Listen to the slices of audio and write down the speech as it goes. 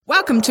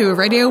Welcome to a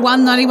Radio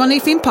 191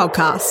 FM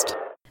podcast.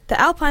 The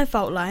Alpine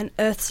fault line,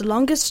 Earth's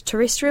longest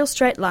terrestrial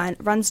straight line,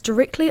 runs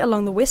directly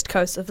along the west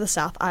coast of the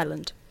South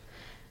Island.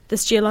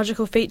 This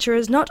geological feature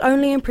is not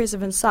only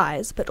impressive in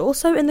size, but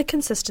also in the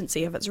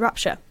consistency of its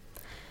rupture.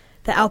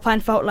 The Alpine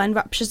fault line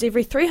ruptures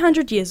every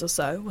 300 years or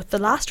so, with the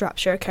last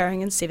rupture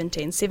occurring in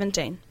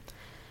 1717.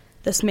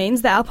 This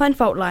means the Alpine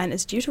fault line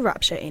is due to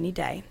rupture any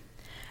day.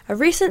 A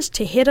recent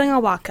Te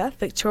Herenga Waka,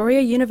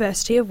 Victoria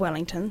University of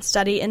Wellington,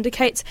 study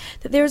indicates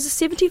that there is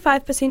a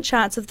 75%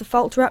 chance of the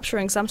fault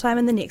rupturing sometime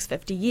in the next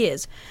 50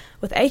 years,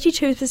 with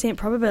 82%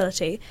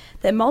 probability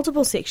that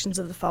multiple sections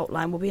of the fault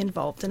line will be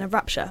involved in a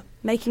rupture,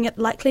 making it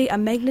likely a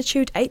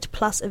magnitude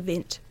 8+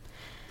 event.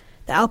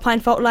 The Alpine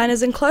fault line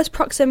is in close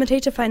proximity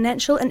to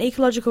financial and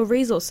ecological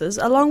resources,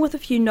 along with a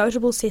few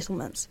notable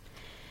settlements.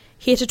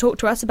 Here to talk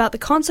to us about the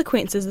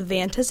consequences of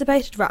the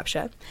anticipated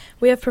rupture,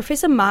 we have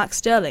Professor Mark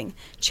Sterling,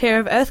 Chair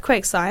of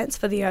Earthquake Science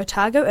for the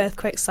Otago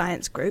Earthquake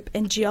Science Group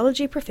and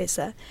Geology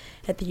Professor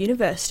at the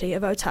University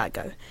of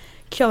Otago.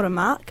 Kia ora,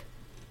 Mark.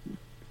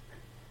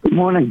 Good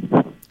morning.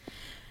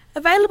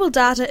 Available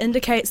data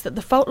indicates that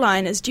the fault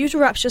line is due to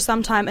rupture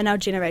sometime in our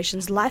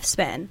generation's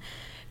lifespan.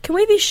 Can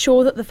we be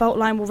sure that the fault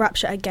line will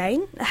rupture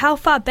again? How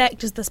far back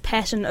does this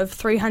pattern of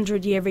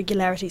 300-year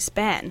regularity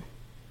span?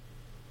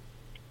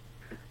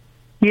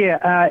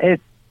 Yeah,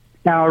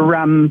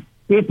 our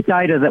best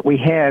data that we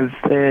have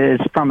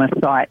is from a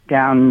site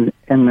down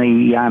in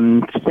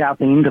the south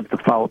end of the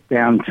fault,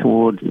 down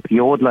towards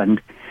Fiordland,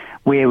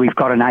 where we've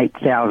got an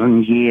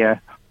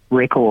 8,000-year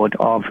record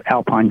of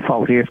Alpine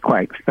fault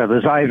earthquakes. So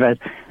there's a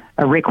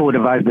record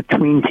of over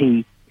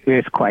 20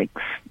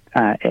 earthquakes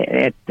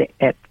at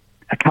a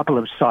couple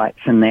of sites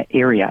in that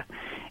area,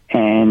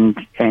 and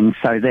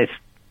so that's.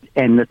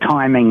 And the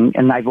timing,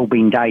 and they've all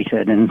been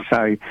dated, and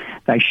so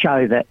they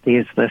show that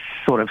there's this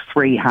sort of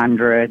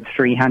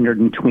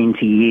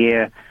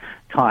 320-year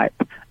type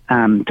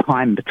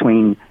time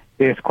between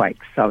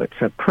earthquakes. So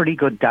it's a pretty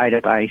good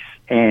database,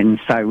 and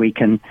so we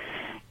can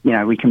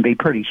be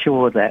pretty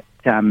sure that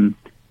in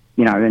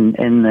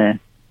the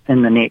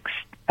next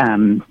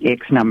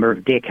X number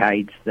of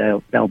decades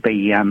there'll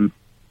be a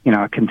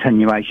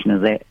continuation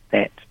of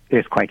that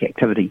earthquake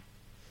activity.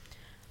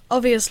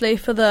 Obviously,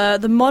 for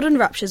the modern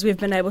ruptures, we've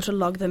been able to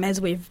log them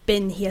as we've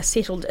been here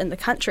settled in the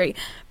country.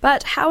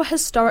 But how are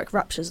historic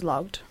ruptures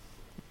logged?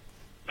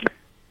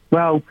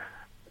 Well,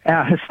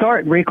 our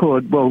historic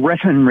record,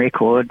 written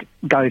record,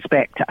 goes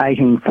back to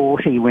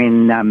 1840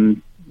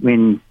 when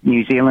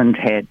New Zealand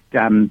had,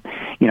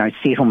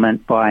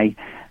 settlement by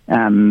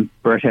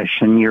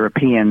British and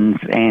Europeans,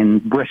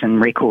 and written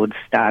records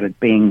started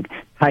being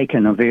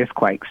taken of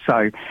earthquakes.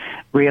 So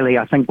really,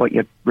 I think what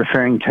you're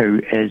referring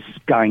to is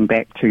going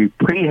back to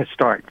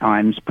prehistoric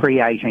times,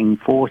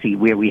 pre-1840,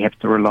 where we have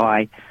to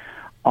rely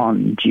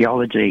on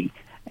geology.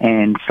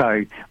 And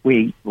so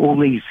all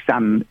these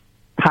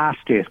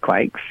past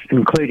earthquakes,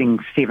 including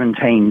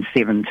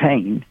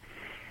 1717,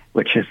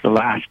 which is the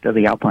last of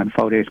the Alpine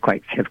fault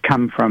earthquakes, have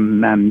come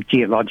from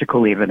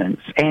geological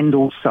evidence and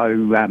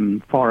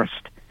also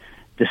forest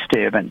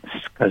disturbance,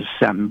 because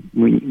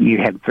you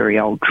have very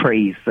old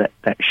trees that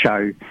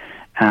show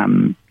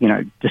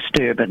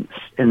disturbance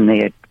in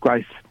their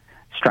growth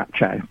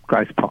structure,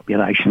 growth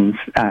populations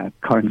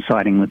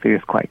coinciding with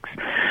earthquakes.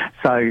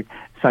 So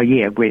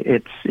yeah,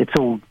 it's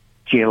all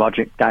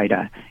geologic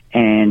data,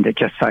 and it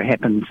just so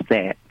happens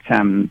that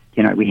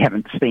we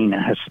haven't seen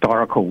a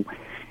historical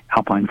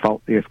Alpine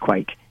fault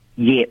earthquake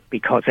yet,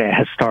 because our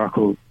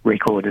historical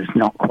record is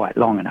not quite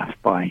long enough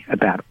by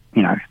about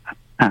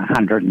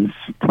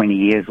 120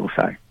 years or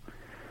so.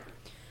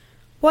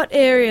 What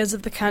areas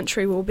of the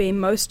country will be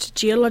most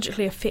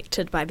geologically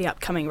affected by the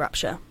upcoming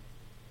rupture?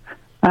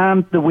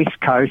 The west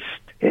coast,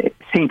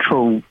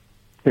 central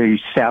to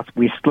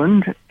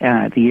southwestland,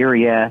 the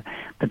area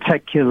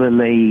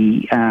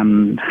particularly,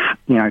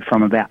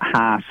 from about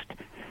Haast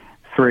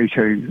through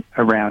to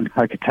around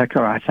Hokitika,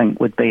 I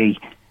think would be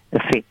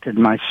affected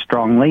most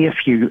strongly. If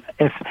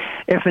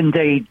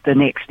indeed the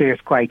next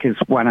earthquake is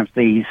one of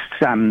these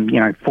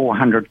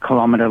 400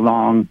 kilometre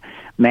long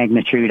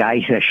magnitude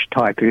 8-ish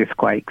type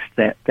earthquakes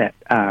that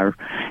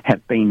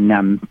have been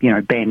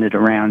banded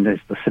around as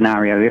the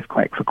scenario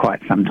earthquake for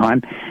quite some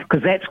time,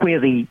 because that's where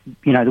the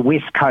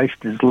west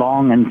coast is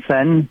long and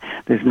thin.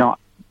 There's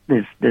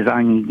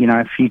only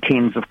a few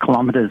tens of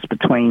kilometres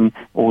between,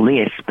 or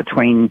less,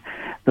 between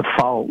the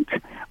fault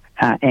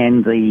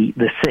and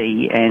the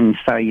sea, and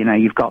so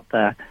you've got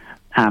the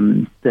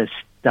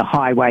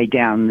highway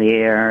down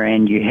there,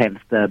 and you have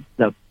the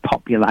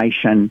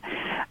population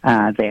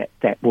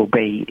that will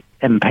be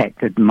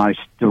impacted most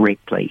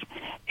directly,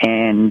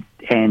 and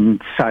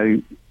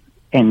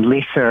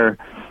lesser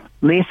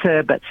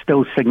but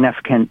still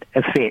significant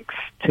effects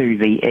to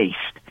the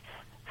east.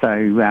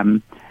 So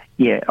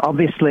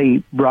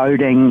obviously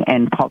roading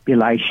and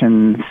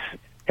populations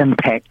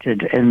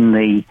impacted in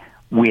the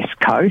west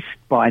coast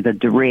by the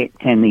direct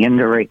and the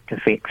indirect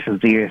effects of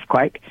the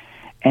earthquake,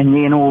 and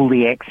then all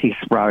the access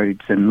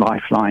roads and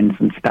lifelines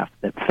and stuff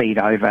that feed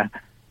over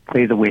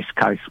through the west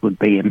coast would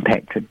be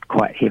impacted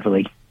quite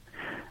heavily.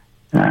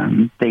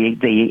 The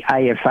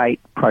AF8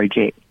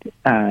 project,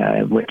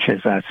 which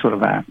is a sort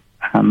of a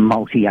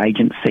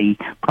multi-agency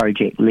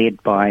project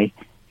led by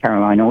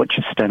Caroline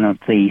Orchiston of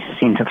the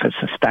Centre for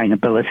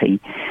Sustainability,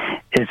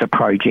 is a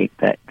project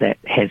that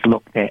has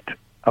looked at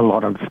a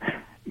lot of,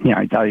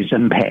 those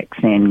impacts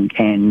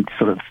and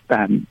sort of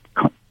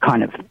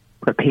kind of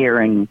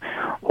preparing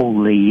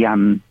all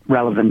the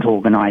relevant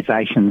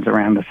organisations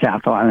around the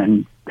South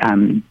Island,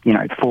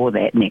 for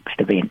that next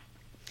event.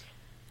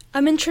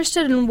 I'm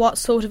interested in what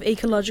sort of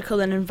ecological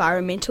and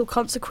environmental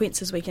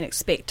consequences we can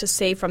expect to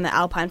see from the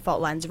Alpine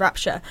fault line's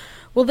rupture.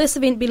 Will this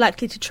event be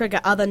likely to trigger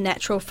other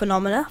natural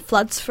phenomena,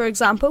 floods, for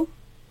example?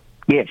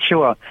 Yeah,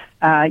 sure.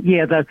 As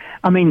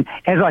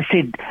I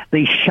said,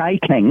 the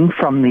shaking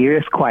from the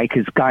earthquake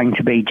is going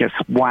to be just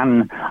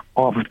one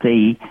of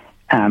the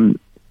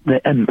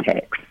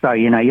impacts. So,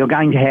 you're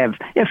going to have,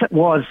 if it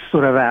was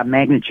sort of a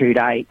magnitude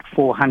 8,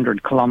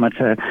 400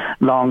 kilometre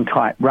long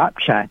type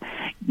rupture,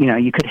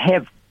 you could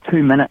have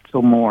 2 minutes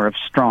or more of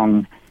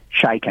strong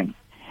shaking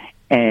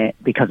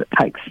because it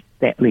takes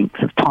that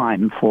length of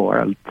time for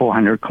a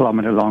 400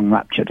 kilometre long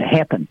rupture to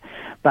happen.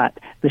 But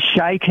the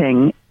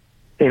shaking,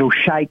 it'll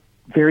shake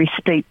very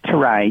steep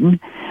terrain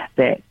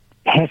that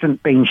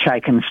hasn't been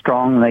shaken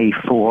strongly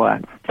for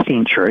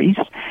centuries,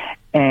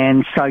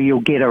 and so you'll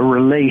get a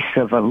release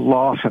of a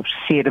lot of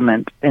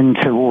sediment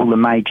into all the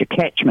major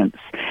catchments,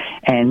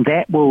 and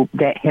that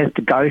has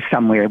to go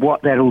somewhere.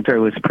 What that'll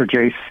do is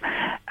produce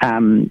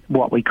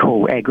what we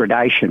call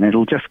aggradation.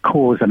 It'll just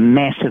cause a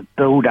massive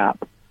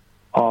build-up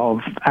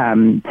of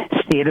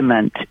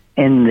sediment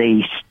in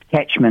the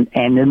catchment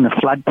and in the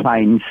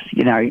floodplains,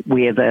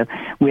 where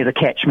the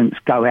catchments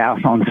go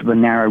out onto the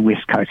narrow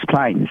West Coast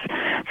plains.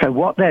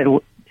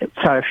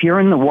 So if you're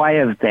in the way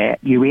of that,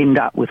 you end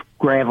up with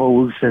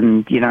gravels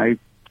and,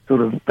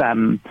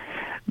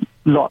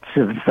 lots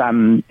of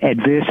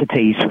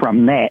adversities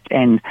from that.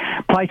 And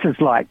places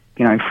like,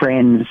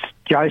 Franz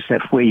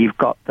Joseph, where you've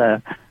got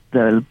the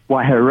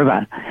Waiho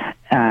River,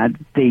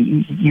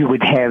 you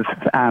would have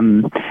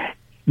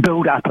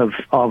build-up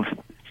of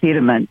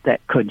sediment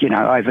that could,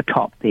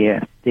 overtop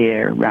their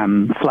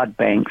flood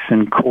banks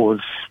and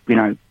cause,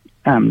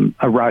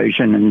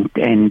 erosion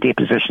and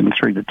deposition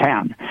through the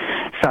town.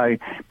 So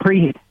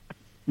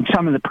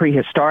some of the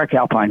prehistoric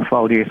Alpine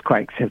fault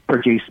earthquakes have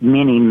produced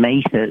many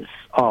metres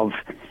of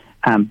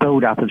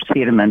build-up of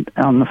sediment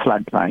on the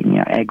floodplain,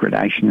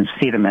 aggradation of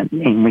sediment,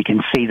 and we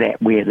can see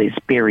that where there's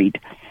buried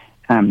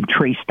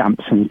tree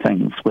stumps and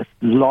things with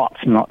lots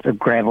and lots of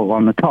gravel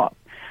on the top.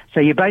 So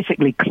you're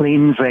basically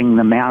cleansing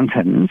the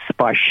mountains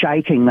by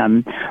shaking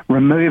them,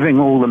 removing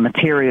all the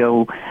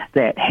material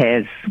that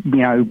has,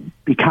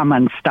 become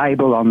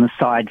unstable on the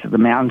sides of the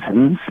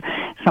mountains,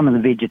 some of the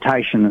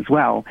vegetation as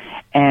well,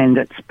 and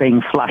it's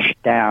being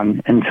flushed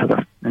down into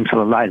the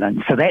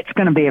lowlands. So that's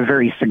going to be a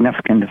very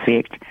significant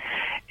effect.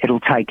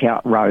 It'll take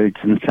out roads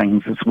and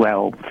things as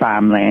well.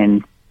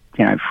 Farmland,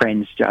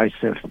 Franz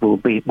Joseph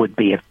would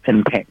be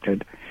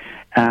impacted,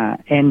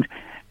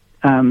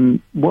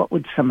 what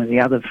would some of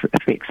the other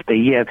effects be?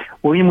 Yeah,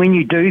 well, when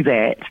you do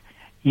that,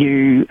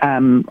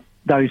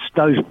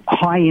 those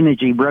high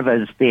energy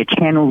rivers, their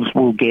channels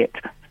will get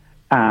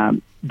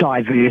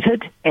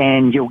diverted,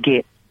 and you'll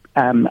get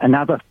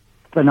another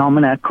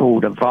phenomena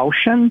called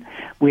avulsion,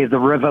 where the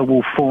river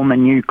will form a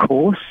new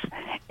course,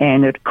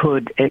 and it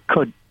could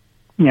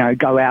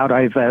go out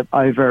over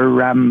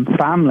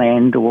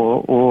farmland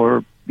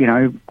or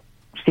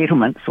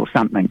settlements or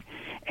something,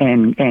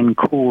 and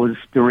cause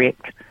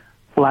direct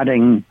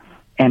flooding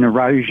and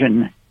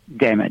erosion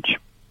damage.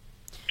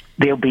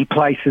 There'll be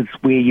places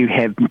where you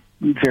have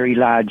very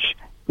large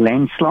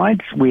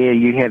landslides, where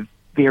you have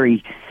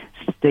very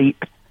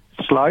steep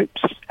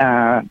slopes.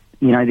 There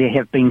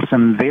have been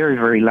some very,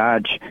 very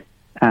large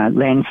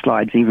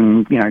landslides,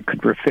 even,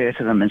 could refer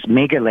to them as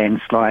mega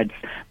landslides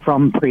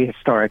from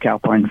prehistoric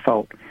Alpine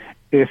fault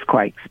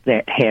earthquakes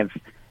that have,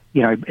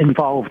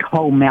 involved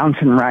whole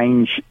mountain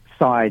range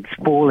sides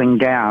falling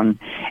down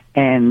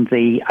and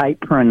the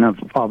apron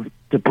of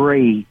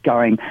debris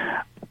going,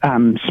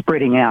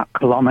 spreading out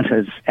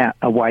kilometres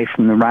away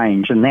from the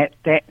range. And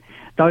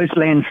those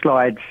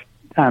landslides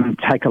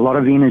take a lot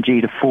of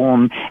energy to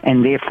form,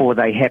 and therefore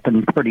they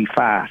happen pretty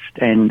fast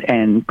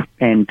and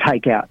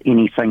take out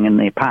anything in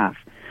their path.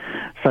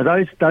 So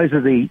those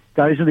are the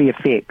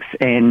effects,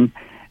 and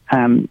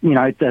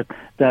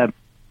the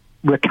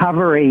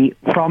recovery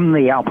from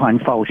the Alpine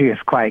fault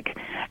earthquake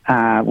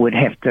would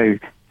have to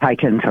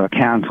take into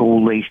account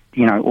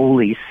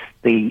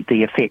the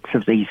effects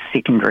of these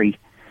secondary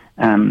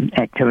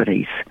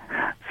activities.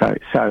 So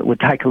it would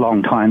take a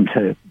long time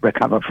to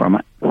recover from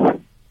it.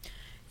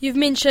 You've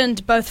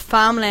mentioned both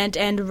farmland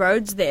and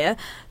roads there.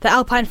 The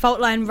Alpine fault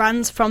line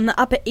runs from the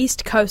upper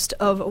east coast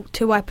of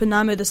Te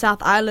Waipounamu, the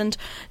South Island,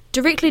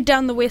 directly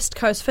down the west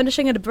coast,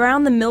 finishing at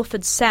around the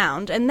Milford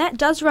Sound, and that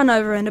does run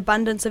over an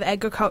abundance of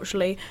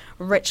agriculturally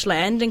rich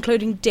land,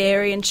 including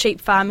dairy and sheep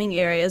farming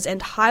areas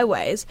and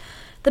highways.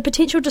 The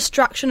potential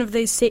destruction of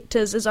these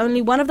sectors is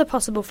only one of the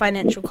possible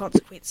financial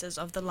consequences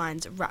of the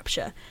line's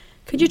rupture.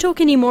 Could you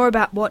talk any more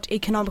about what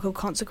economical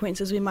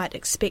consequences we might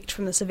expect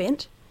from this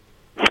event?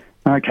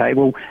 Okay,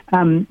 well,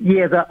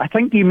 I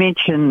think you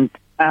mentioned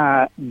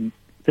the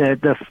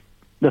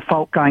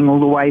fault going all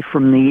the way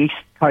from the east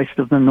coast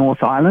of the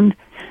North Island.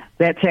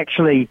 That's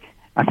actually,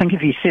 I think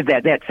if you said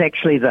that, that's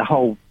actually the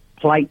whole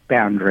plate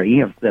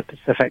boundary of the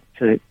Pacific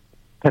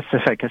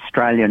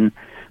Australian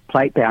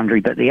plate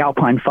boundary, but the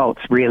Alpine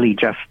fault's really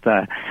just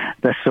the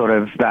sort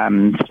of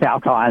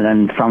South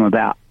Island from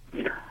about,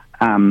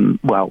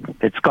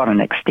 it's got an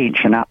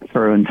extension up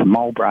through into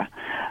Marlborough,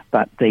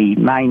 but the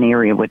main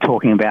area we're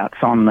talking about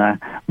is on the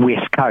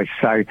west coast.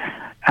 So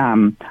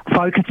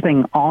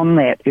focusing on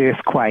that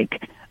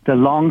earthquake, the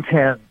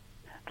long-term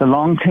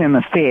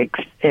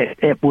effects,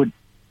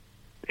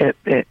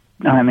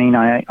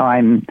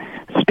 I'm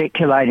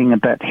speculating a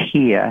bit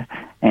here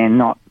and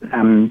not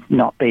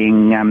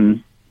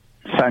being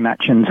so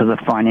much into the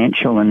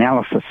financial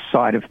analysis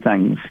side of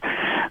things,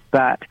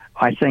 but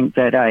I think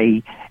that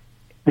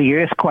the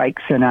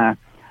earthquakes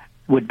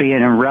would be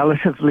in a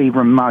relatively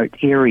remote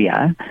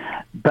area,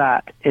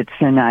 but it's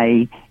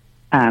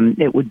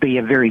it would be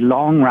a very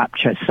long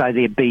rupture, so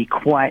there'd be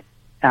quite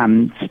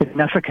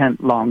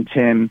significant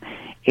long-term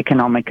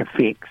economic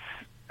effects,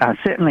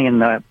 certainly in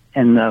the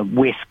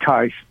west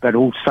coast, but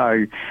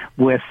also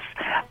with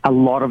a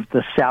lot of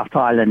the South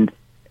Island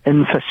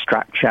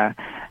infrastructure,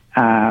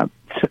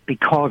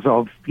 because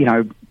of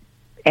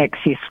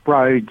access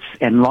roads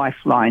and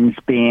lifelines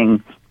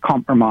being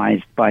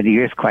compromised by the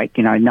earthquake.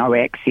 No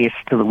access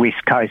to the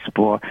west coast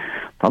for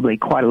probably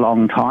quite a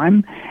long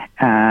time,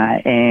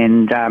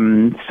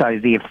 so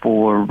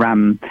therefore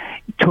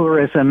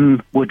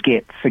tourism would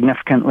get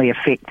significantly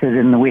affected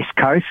in the west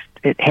coast.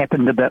 It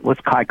happened a bit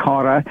with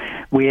Kaikoura,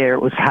 where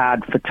it was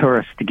hard for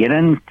tourists to get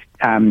in.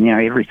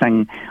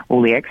 Everything,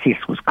 all the access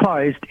was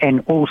closed,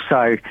 and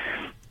also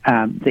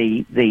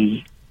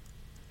the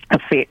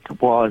effect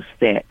was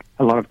that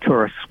a lot of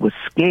tourists were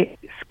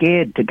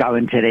scared to go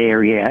into the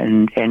area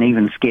and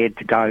even scared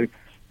to go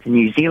to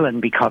New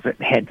Zealand because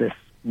it had this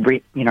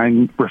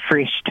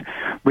refreshed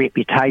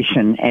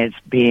reputation as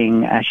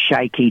being a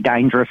shaky,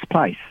 dangerous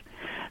place.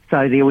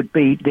 So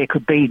there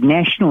could be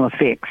national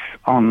effects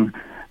on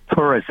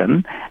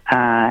tourism,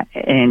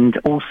 and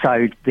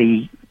also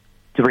the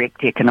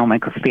direct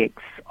economic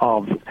effects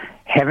of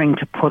having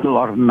to put a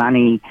lot of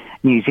money,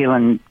 New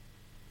Zealand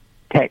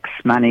tax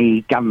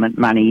money, government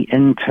money,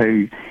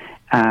 into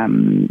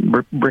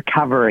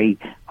recovery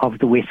of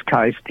the West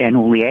Coast and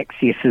all the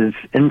accesses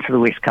into the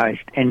West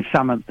Coast and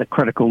some of the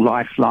critical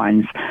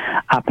lifelines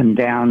up and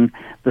down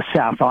the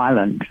South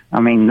Island.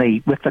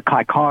 With the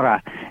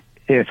Kaikoura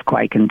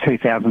earthquake in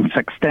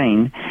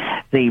 2016,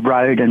 the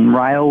road and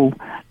rail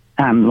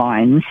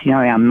lines,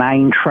 our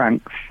main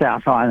trunk,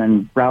 South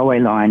Island Railway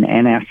Line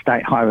and our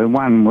State Highway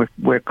 1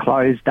 were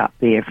closed up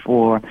there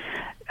for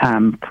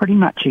pretty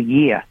much a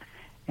year.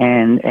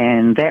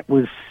 And that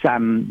was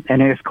an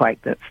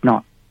earthquake that's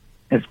not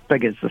as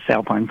big as the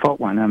Alpine fault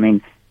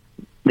one.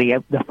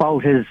 The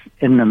fault is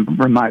in the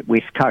remote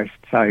west coast,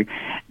 so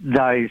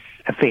those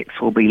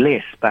effects will be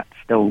less, but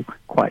still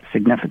quite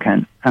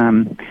significant.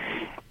 I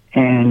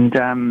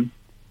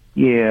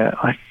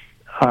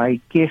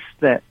guess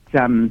that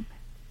the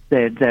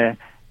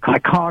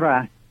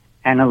Kaikoura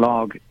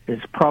analogue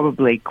is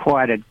probably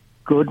quite a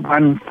good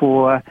one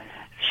for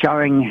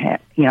showing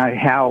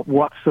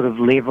what sort of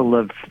level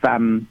of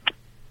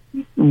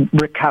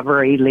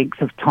recovery, length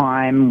of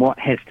time, what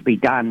has to be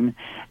done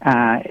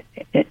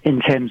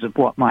in terms of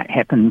what might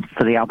happen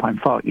for the Alpine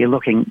fault. You're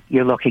looking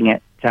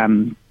at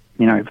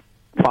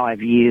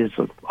 5 years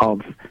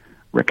of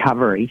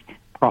recovery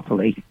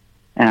properly,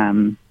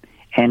 and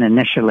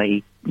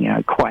initially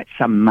quite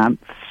some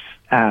months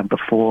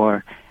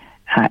before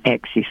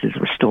access is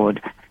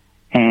restored.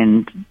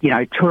 And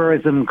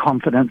tourism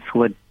confidence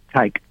would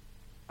take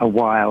a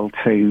while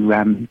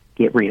to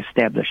get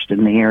re-established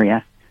in the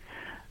area.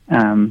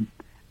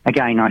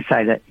 Again, I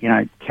say that,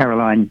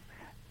 Caroline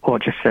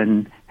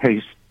Orchison,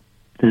 who's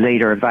the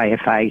leader of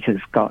AF8,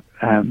 has got,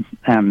 her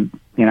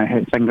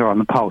finger on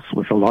the pulse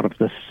with a lot of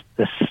the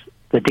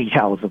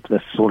details of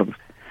this sort of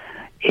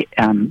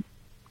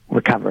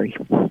recovery.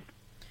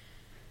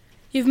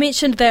 You've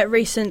mentioned that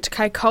recent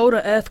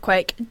Kaikoura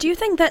earthquake. Do you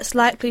think that's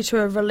likely to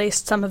have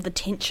released some of the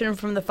tension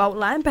from the fault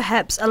line,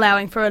 perhaps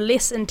allowing for a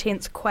less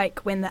intense quake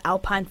when the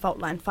Alpine fault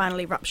line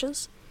finally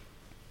ruptures?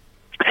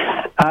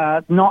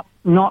 Not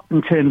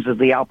in terms of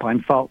the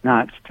Alpine fault. No,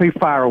 it's too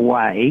far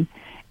away.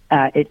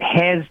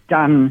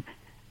 Kaikoura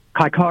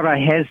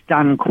has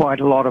done quite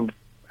a lot of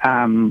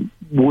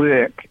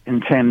work in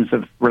terms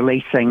of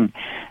releasing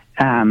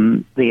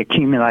the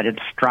accumulated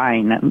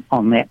strain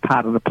on that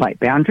part of the plate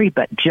boundary,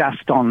 but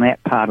just on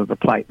that part of the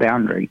plate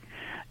boundary.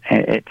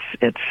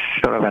 It's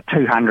sort of a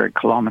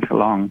 200-kilometre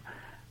long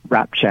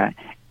rupture,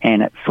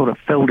 and it sort of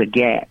filled a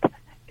gap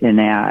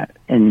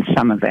in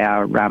some of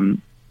our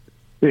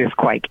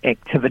earthquake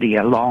activity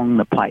along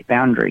the plate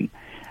boundary.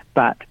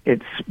 But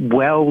it's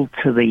well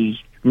to the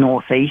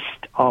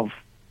northeast of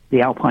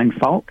the Alpine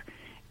fault,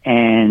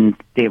 and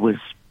there was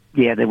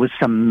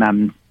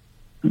some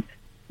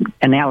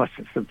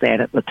analysis of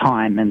that at the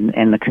time,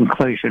 and the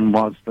conclusion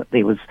was that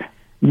there was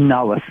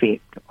no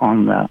effect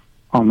on the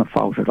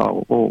fault at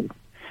all.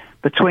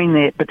 Between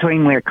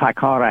where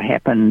Kaikoura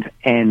happened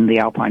and the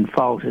Alpine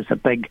fault is a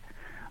big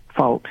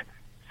fault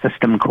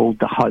system called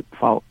the Hope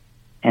Fault,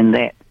 and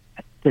that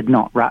did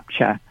not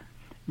rupture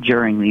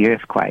during the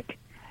earthquake.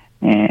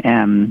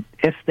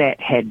 If that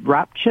had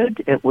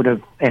ruptured, it would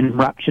have, and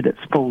ruptured its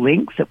full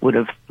length, it would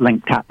have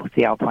linked up with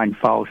the Alpine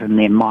fault, and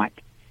there might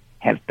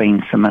have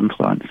been some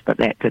influence, but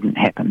that didn't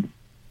happen.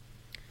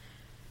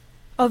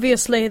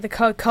 Obviously, the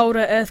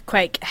Kaikoura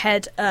earthquake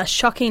had a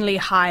shockingly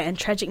high and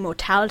tragic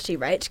mortality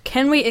rate.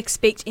 Can we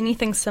expect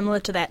anything similar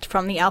to that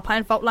from the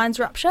Alpine fault line's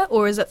rupture,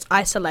 or is its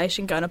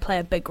isolation going to play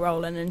a big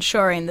role in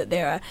ensuring that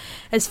there are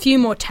as few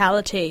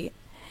mortality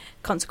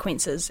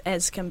consequences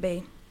as can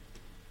be?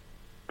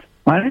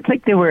 I don't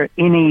think there were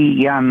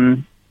any.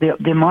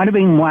 There might have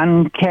been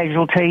one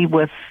casualty,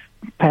 with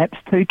perhaps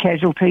two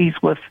casualties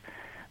with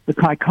the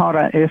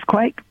Kaikoura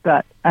earthquake,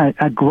 but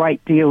a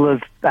great deal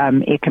of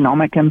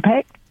economic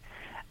impact.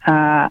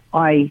 An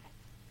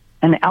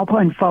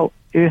Alpine fault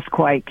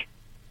earthquake,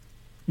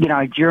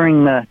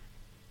 during the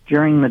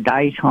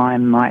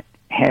daytime might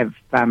have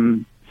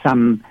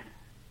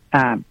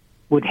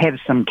would have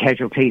some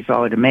casualties, I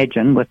would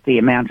imagine, with the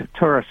amount of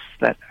tourists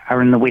that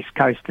are in the West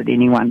Coast at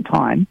any one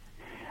time.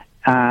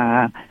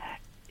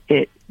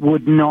 It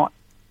would not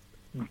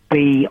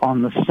be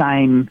on the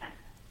same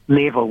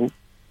level,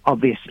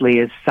 obviously,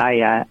 as,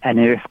 say, an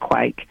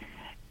earthquake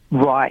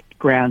right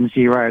ground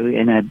zero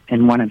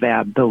in one of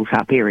our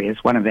built-up areas,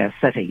 one of our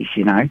cities,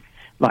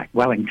 like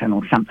Wellington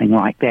or something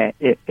like that.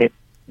 It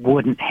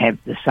wouldn't have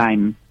the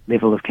same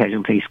level of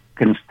casualties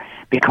because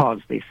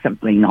there's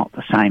simply not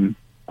the same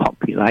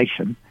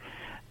population.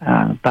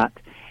 But,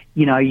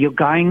 you're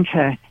going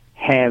to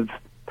have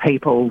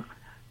people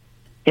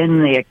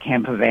in their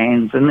camper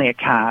vans, in their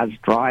cars,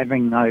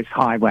 driving those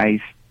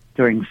highways,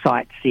 doing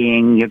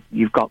sightseeing.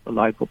 You've got the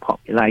local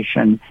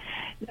population,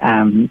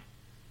 and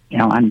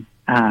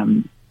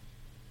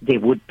there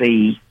would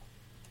be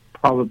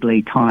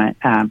probably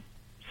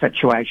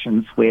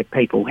situations where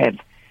people have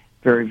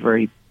very,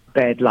 very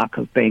bad luck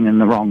of being in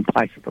the wrong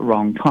place at the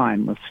wrong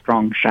time, with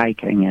strong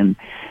shaking and,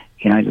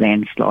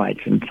 landslides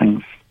and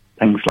things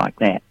like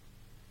that.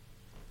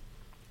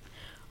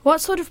 What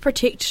sort of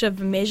protective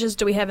measures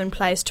do we have in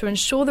place to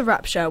ensure the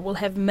rupture will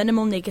have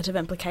minimal negative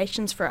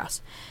implications for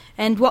us?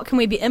 And what can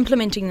we be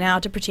implementing now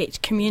to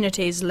protect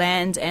communities,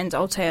 land and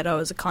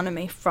Aotearoa's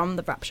economy from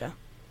the rupture?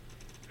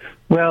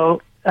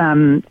 Well,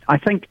 I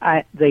think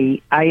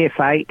the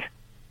AF8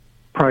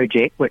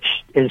 project, which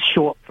is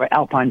short for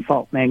Alpine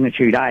Fault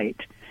Magnitude 8,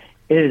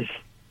 is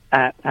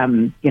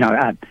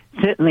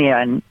certainly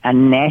a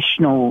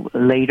national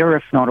leader,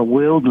 if not a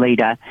world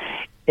leader,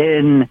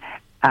 in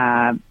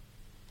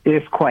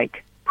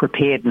earthquake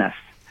preparedness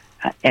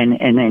and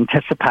in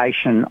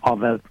anticipation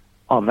of a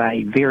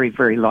very,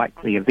 very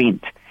likely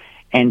event.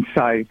 And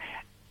so,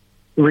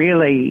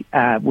 really,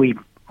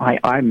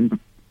 I'm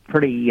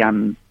pretty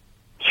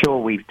sure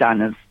we've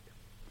done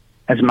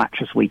as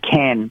much as we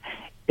can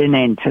in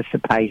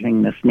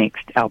anticipating this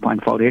next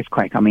Alpine fault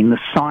earthquake. I mean, the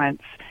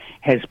science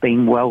has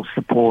been well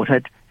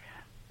supported.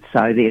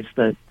 So there's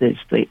the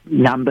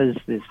numbers,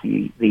 there's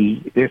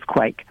the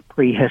earthquake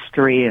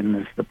prehistory, and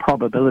there's the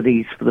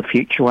probabilities for the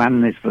future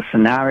one. There's the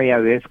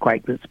scenario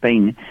earthquake that's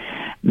been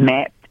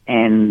mapped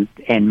and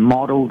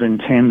modelled in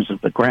terms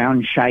of the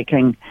ground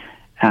shaking.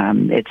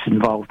 It's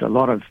involved a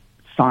lot of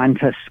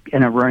scientists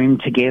in a room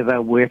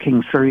together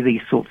working through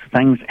these sorts of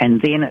things,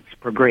 and then it's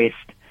progressed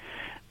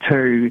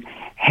to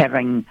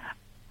having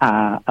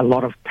a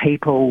lot of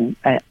people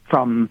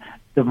from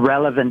the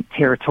relevant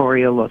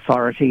territorial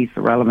authorities,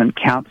 the relevant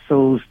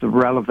councils, the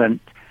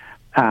relevant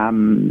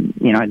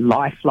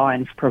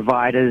lifelines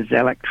providers,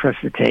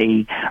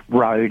 electricity,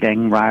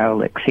 roading,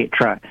 rail,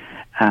 etc.,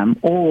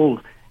 all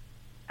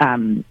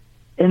in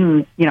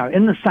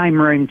the same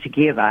room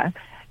together,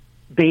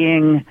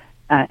 being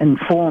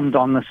informed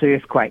on this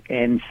earthquake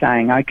and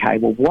saying, okay,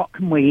 well, what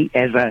can we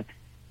as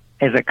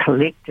a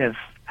collective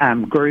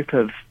group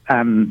of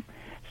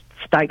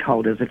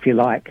stakeholders, if you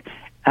like,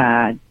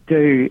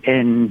 do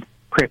in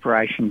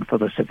preparation for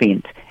this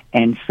event?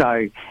 And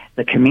so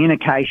the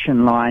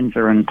communication lines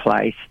are in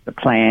place, the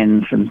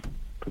plans and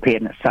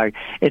preparedness. So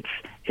it's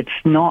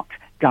not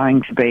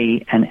going to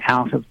be an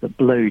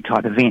out-of-the-blue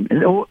type event.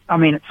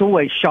 It's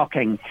always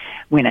shocking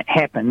when it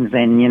happens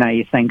and,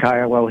 you think,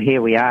 oh, well,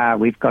 here we are,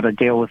 we've got to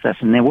deal with this,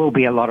 and there will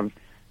be a lot of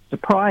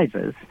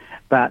surprises,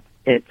 but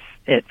it's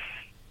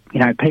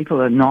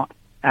people are not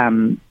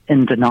in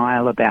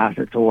denial about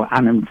it or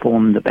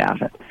uninformed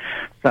about it.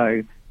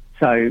 So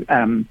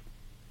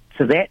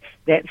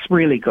that's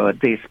really good.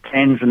 There's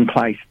plans in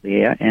place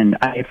there, and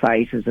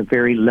AF8 is a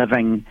very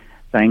living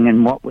thing.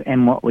 And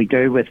what we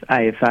do with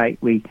AF8,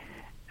 we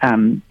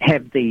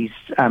have these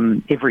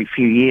every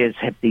few years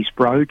have these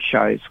road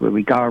shows where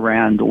we go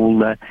around all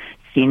the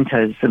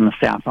centres in the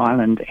South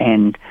Island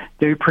and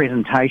do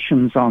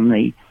presentations on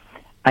the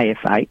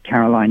AF8.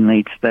 Caroline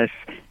leads this,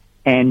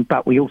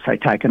 But we also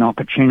take an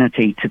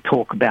opportunity to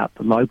talk about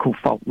the local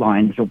fault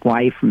lines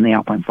away from the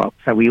Alpine fault.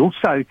 So we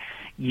also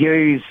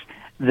use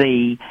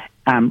the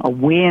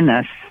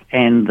awareness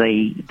and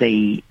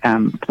the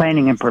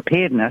planning and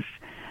preparedness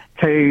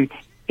to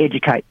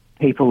educate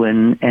people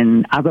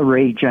in other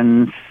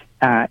regions,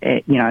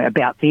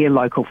 about their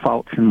local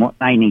faults and what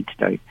they need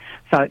to do.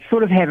 So it's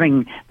sort of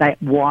having that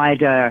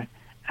wider,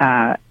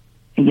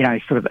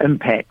 sort of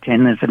impact.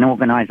 And there's an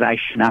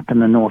organisation up in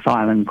the North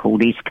Island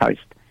called East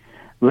Coast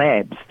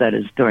Labs that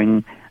is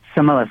doing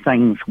similar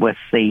things with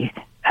the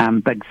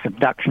big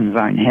subduction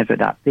zone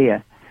hazard up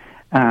there.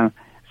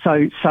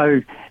 So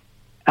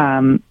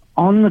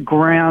on the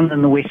ground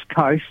in the West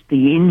Coast,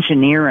 the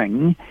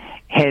engineering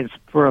has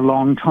for a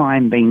long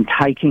time been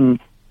taking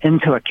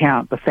into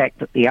account the fact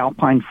that the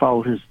Alpine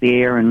fault is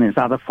there and there's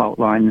other fault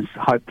lines,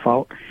 Hope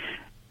Fault.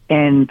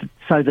 And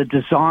so the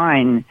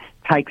design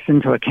takes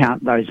into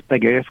account those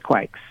big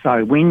earthquakes.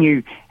 So when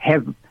you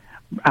have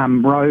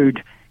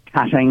road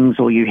cuttings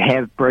or you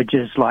have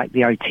bridges like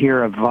the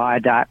Otera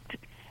Viaduct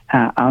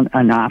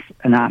and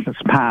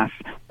Arthur's Pass,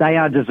 they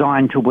are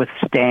designed to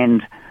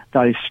withstand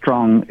those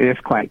strong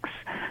earthquakes.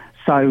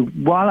 So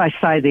while I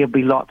say there'll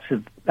be lots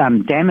of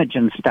damage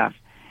and stuff,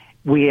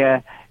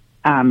 we're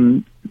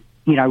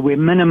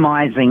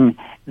minimising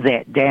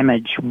that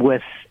damage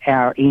with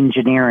our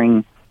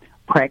engineering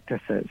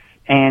practices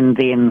and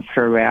then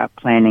through our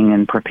planning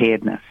and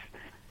preparedness.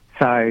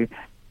 So,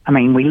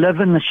 we live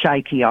in the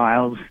shaky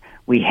isles.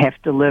 We have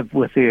to live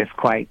with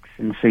earthquakes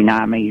and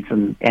tsunamis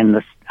and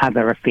the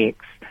other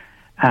effects,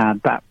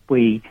 but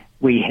we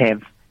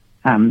have,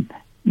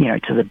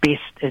 to the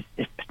best,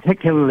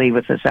 particularly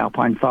with this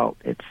Alpine fault,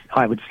 it's,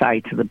 I would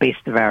say, to the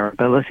best of our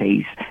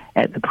abilities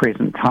at the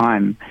present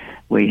time,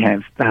 we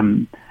have,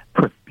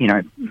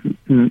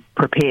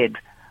 prepared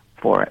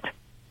for it.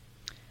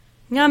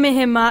 Ngā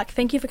mihi, Mark.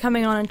 Thank you for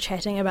coming on and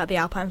chatting about the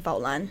Alpine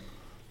fault line.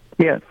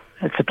 Yeah,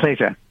 it's a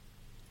pleasure.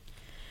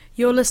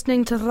 You're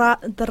listening to the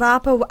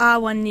Rapa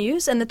R1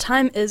 News, and the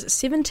time is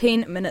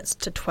 17 minutes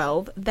to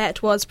 12.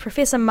 That was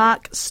Professor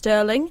Mark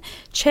Sterling,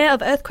 Chair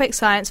of Earthquake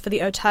Science for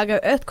the Otago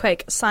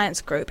Earthquake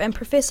Science Group and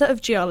Professor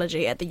of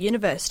Geology at the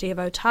University of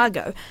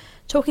Otago,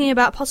 talking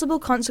about possible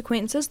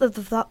consequences of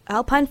the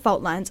Alpine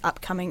fault line's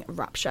upcoming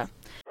rupture.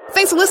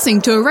 Thanks for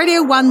listening to a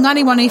Radio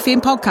 191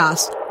 FM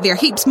podcast. There are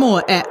heaps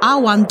more at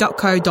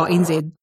r1.co.nz.